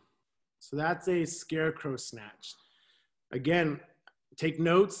on? So that's a scarecrow snatch. Again, take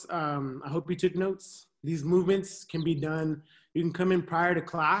notes. I hope you took notes. These movements can be done. You can come in prior to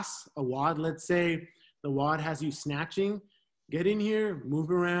class, a WOD, let's say the WOD has you snatching. Get in here,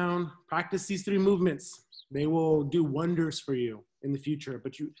 move around, practice these 3 movements. They will do wonders for you in the future,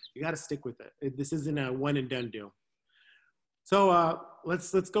 but you got to stick with it. This isn't a one and done deal. So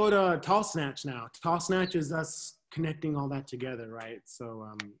let's go to tall snatch now. Tall snatch is us connecting all that together, right? So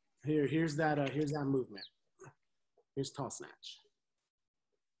here's that movement. Here's tall snatch.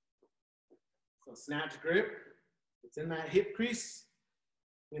 So snatch grip. It's in that hip crease.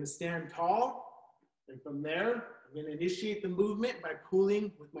 I'm going to stand tall. And from there, I'm going to initiate the movement by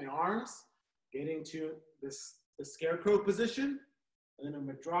pulling with my arms, getting to the scarecrow position. And then I'm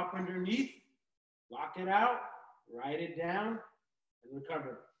going to drop underneath, lock it out, ride it down, and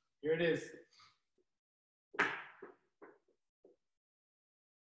recover. Here it is.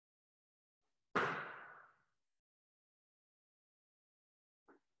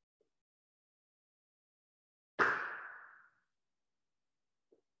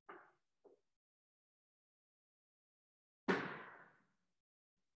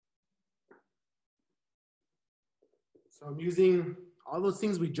 So I'm using all those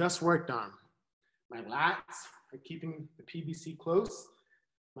things we just worked on. My lats are keeping the PVC close.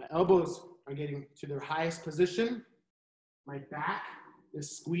 My elbows are getting to their highest position. My back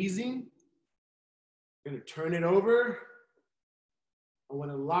is squeezing. I'm gonna turn it over. I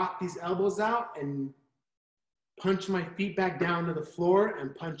wanna lock these elbows out and punch my feet back down to the floor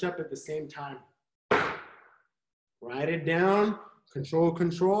and punch up at the same time. Ride it down, control,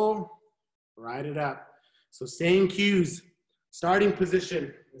 control, ride it up. So same cues, starting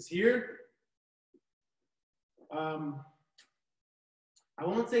position is here. I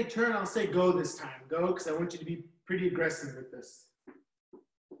won't say turn, I'll say go this time. Go, because I want you to be pretty aggressive with this.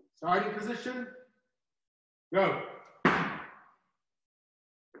 Starting position, go.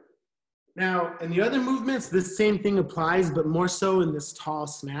 Now, in the other movements, this same thing applies, but more so in this tall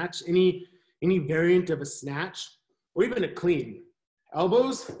snatch. Any variant of a snatch, or even a clean.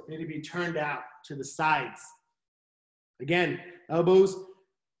 Elbows need to be turned out to the sides. Again, elbows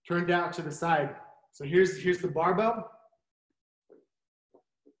turned out to the side. So here's the barbell.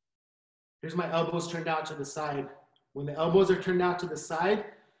 Here's my elbows turned out to the side. When the elbows are turned out to the side,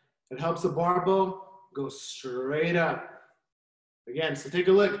 it helps the barbell go straight up. Again, so take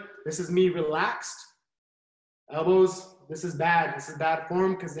a look. This is me relaxed. Elbows, this is bad. This is bad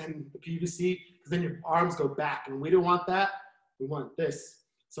form because then the PVC, because then your arms go back. And we don't want that. We want this.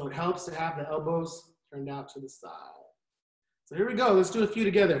 So it helps to have the elbows turned out to the side. So here we go. Let's do a few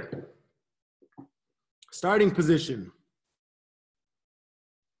together. Starting position.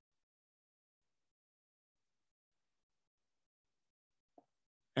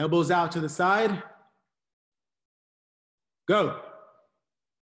 Elbows out to the side. Go.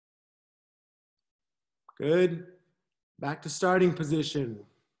 Good. Back to starting position.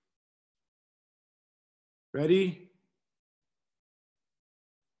 Ready?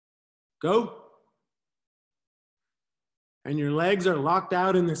 Go. And your legs are locked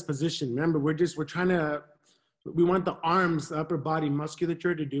out in this position. Remember, we want the arms, the upper body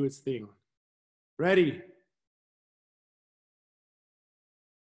musculature to do its thing. Ready?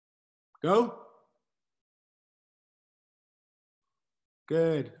 Go.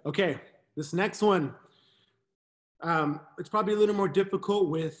 Good. Okay, this next one, it's probably a little more difficult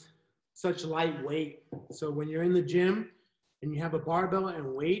with such light weight. So when you're in the gym and you have a barbell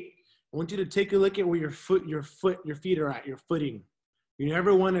and weight, I want you to take a look at where your feet are at, your footing. You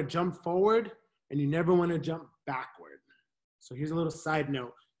never want to jump forward and you never want to jump backward. So here's a little side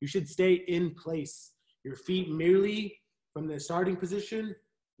note. You should stay in place. Your feet merely from the starting position,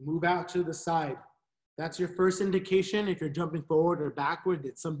 move out to the side. That's your first indication if you're jumping forward or backward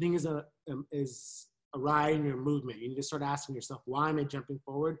that something is awry in your movement. You need to start asking yourself, why am I jumping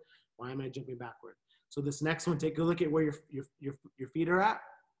forward? Why am I jumping backward? So this next one, take a look at where your feet are at.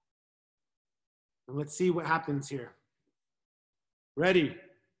 And let's see what happens here. Ready?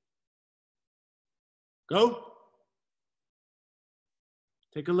 Go.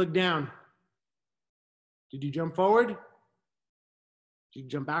 Take a look down. Did you jump forward? Did you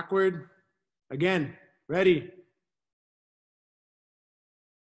jump backward? Again, ready?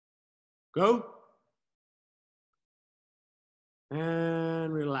 Go.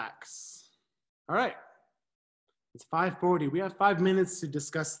 And relax. All right. It's 5:40. We have 5 minutes to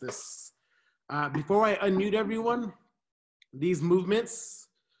discuss this. Before I unmute everyone, these movements,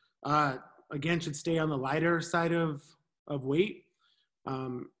 again, should stay on the lighter side of weight.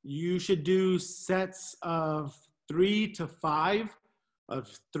 You should do sets of 3 to 5 of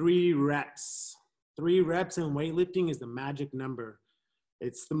 3 reps. 3 reps in weightlifting is the magic number.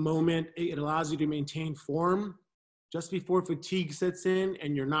 It's the moment it allows you to maintain form just before fatigue sets in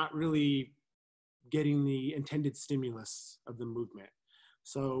and you're not really getting the intended stimulus of the movement.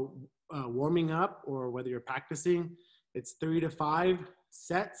 So warming up, or whether you're practicing, it's 3 to 5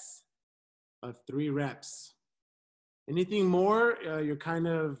 sets of 3 reps. Anything more, you're kind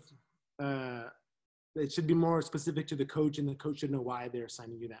of, it should be more specific to the coach, and the coach should know why they're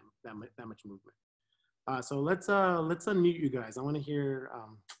assigning you that much movement. So let's unmute you guys. I want to hear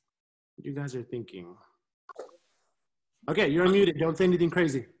what you guys are thinking. Okay, you're unmuted. Don't say anything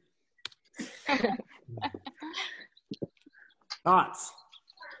crazy. Thoughts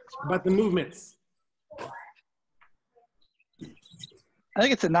about the movements? I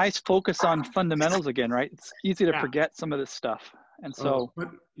think it's a nice focus on fundamentals again, right? It's easy to forget some of this stuff. And so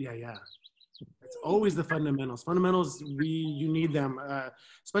yeah. It's always the fundamentals. Fundamentals, you need them,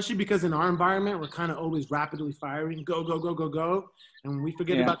 especially because in our environment, we're kind of always rapidly firing, go, go, go, go, go. And we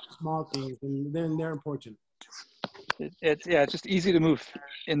forget about the small things, and then they're important. It's just easy to move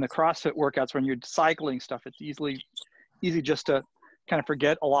in the CrossFit workouts when you're cycling stuff. It's easy just to kind of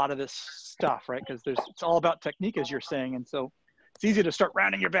forget a lot of this stuff, right? Because it's all about technique, as you're saying. And so it's easy to start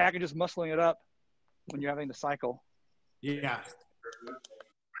rounding your back and just muscling it up when you're having to cycle. Yeah.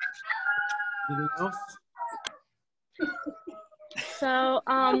 Anything else? So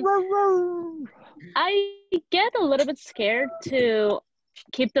I get a little bit scared to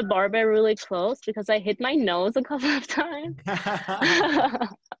keep the barbell really close because I hit my nose a couple of times.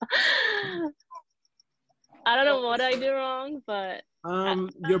 I don't know what I do wrong, but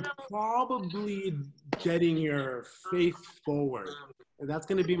you're probably getting your face forward. That's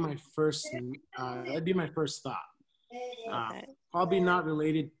going to be my first. That'd be my first thought. Okay. Probably not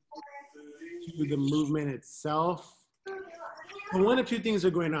related to the movement itself. But one of 2 things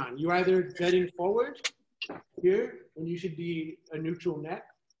are going on. You're either jetting forward here, and you should be a neutral neck,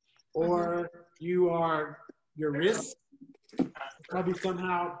 or your wrist probably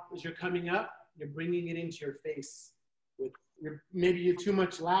somehow, as you're coming up, you're bringing it into your face. Maybe you're too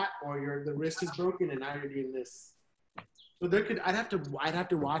much lat, or the wrist is broken, and now you're doing this. So I'd have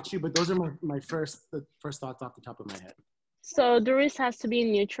to watch you, but those are my first thoughts off the top of my head. So the wrist has to be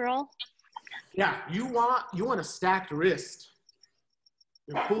neutral? Yeah, you want a stacked wrist.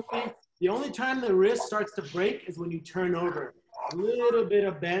 You're pulling. The only time the wrist starts to break is when you turn over. A little bit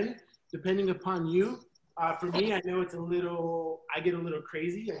of bend, depending upon you. For me, I know I get a little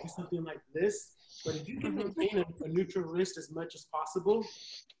crazy. I do something like this. But if you can maintain a neutral wrist as much as possible,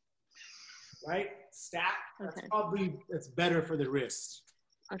 right? Stack, that's better for the wrist.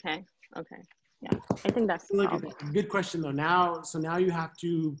 Okay. Yeah, I think that's the problem. Good question though. Now you have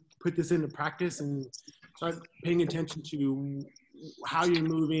to put this into practice and start paying attention to how you're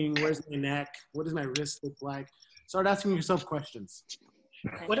moving, where's my neck, what does my wrist look like? Start asking yourself questions.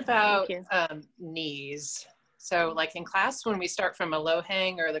 Okay. What about knees? So like in class, when we start from a low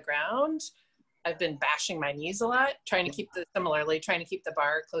hang or the ground, I've been bashing my knees a lot, trying to keep the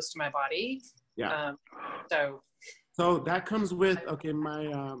bar close to my body. Yeah. So that comes with,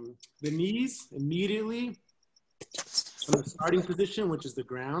 the knees immediately from the starting position, which is the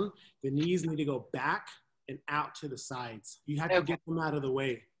ground, the knees need to go back and out to the sides. You have to get them out of the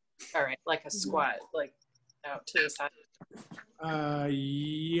way. All right, like a squat, like out to the side.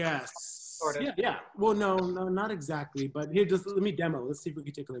 Yes. Sort of. Yeah. Well, no, not exactly. But here, just let me demo. Let's see if we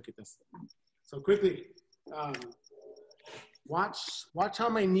can take a look at this. So quickly, watch how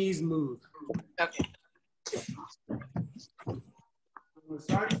my knees move. Okay. From the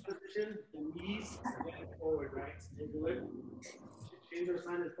starting position, the knees are going forward, right? So they do it. Change our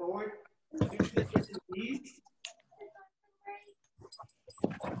sign it forward. Knees.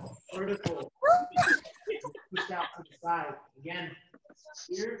 Vertical. Push out to the side. Again.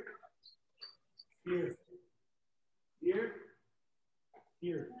 Here. Here. Here.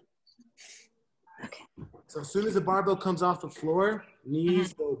 Here. Okay. So as soon as the barbell comes off the floor,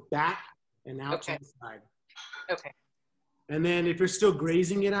 knees go back and out to the side. Okay. And then if you're still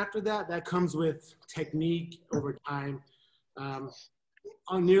grazing it after that, that comes with technique over time.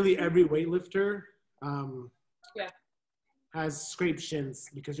 On nearly every weightlifter has scraped shins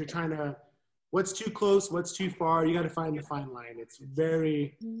because you're trying to, what's too close, what's too far, you got to find the fine line. It's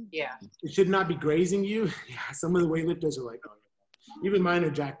very, it should not be grazing you. Yeah, some of the weightlifters are like, oh, yeah. Even mine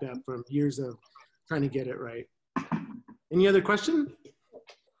are jacked up from years of trying to get it right. Any other question?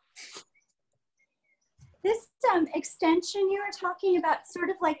 This extension you were talking about, sort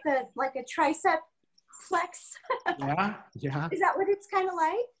of like a tricep flex. Yeah. Is that what it's kind of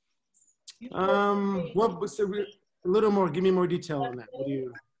like? So a little more. Give me more detail on that. What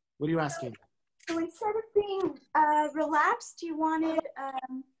are you asking? So instead of being relaxed, you wanted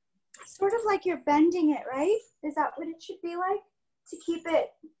sort of like you're bending it, right? Is that what it should be like to keep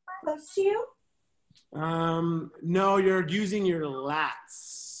it close to you? No, you're using your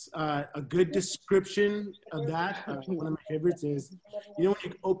lats. A good description of that, one of my favorites is,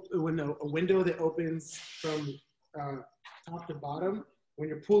 when a window that opens from top to bottom, when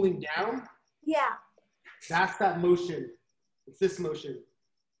you're pulling down, that's that motion. It's this motion.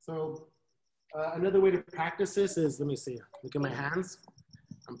 So another way to practice this is, let me see, look at my hands.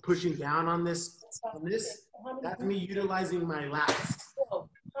 I'm pushing down on this. That's me utilizing my lats.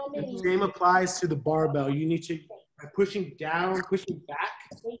 The same applies to the barbell. You need to, by pushing down, pushing back,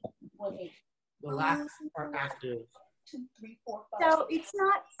 the lats are active. So it's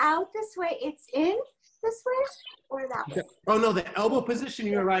not out this way, it's in this way or that way? Oh no, the elbow position,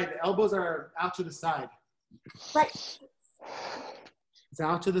 you're right. The elbows are out to the side. Right. It's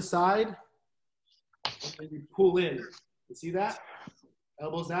out to the side. And you pull in. You see that?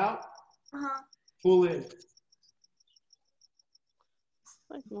 Elbows out. Pull in.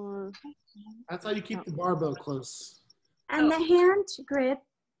 That's how you keep the barbell close. And the hand grip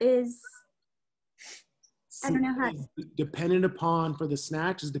is, I don't know how. Dependent upon, for the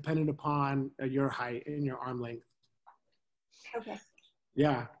snatch, is dependent upon your height and your arm length. Okay.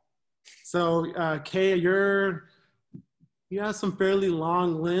 Yeah. So, Kay, you have some fairly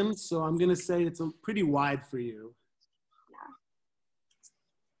long limbs, so I'm gonna say it's pretty wide for you.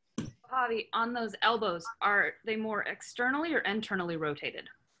 Javi, on those elbows, are they more externally or internally rotated?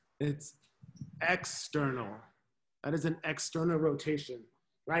 It's external. That is an external rotation,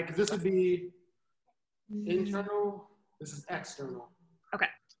 right? Because this would be internal. This is external. Okay.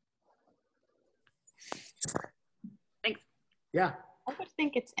 Thanks. Yeah. I would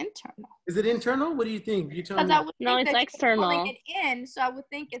think it's internal. Is it internal? What do you think? You tell me. No, it's external. Pulling it in, so I would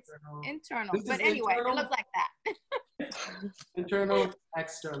think it's internal. But anyway, internal? it looks like that. Internal,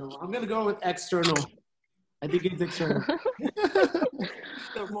 external. I'm gonna go with external. I think it's external.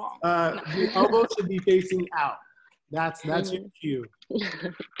 You're wrong. The elbow should be facing out. That's your cue.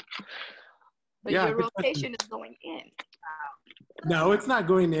 but Yeah, your good rotation is going in. No, it's not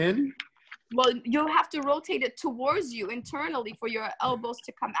going in. Well, you have to rotate it towards you internally for your elbows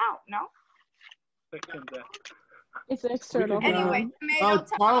to come out, no? It's external. Anyway, Oh,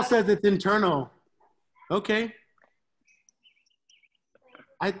 Carl says it's internal. Okay.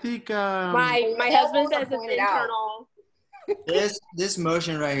 I think my husband says it's internal. This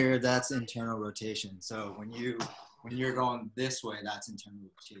motion right here, that's internal rotation. So when you're going this way, that's internal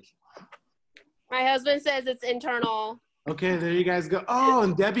rotation. My husband says it's internal. Okay, there you guys go. Oh,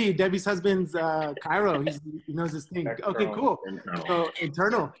 and Debbie's husband's Cairo. He knows his thing. Okay, cool. Internal. So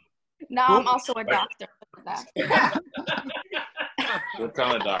internal. Now Cool. I'm also a doctor. What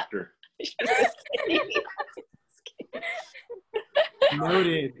kind of doctor?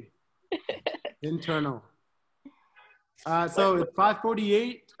 Noted. Internal. So it's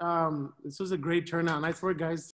 5:48. This was a great turnout. Nice work, guys.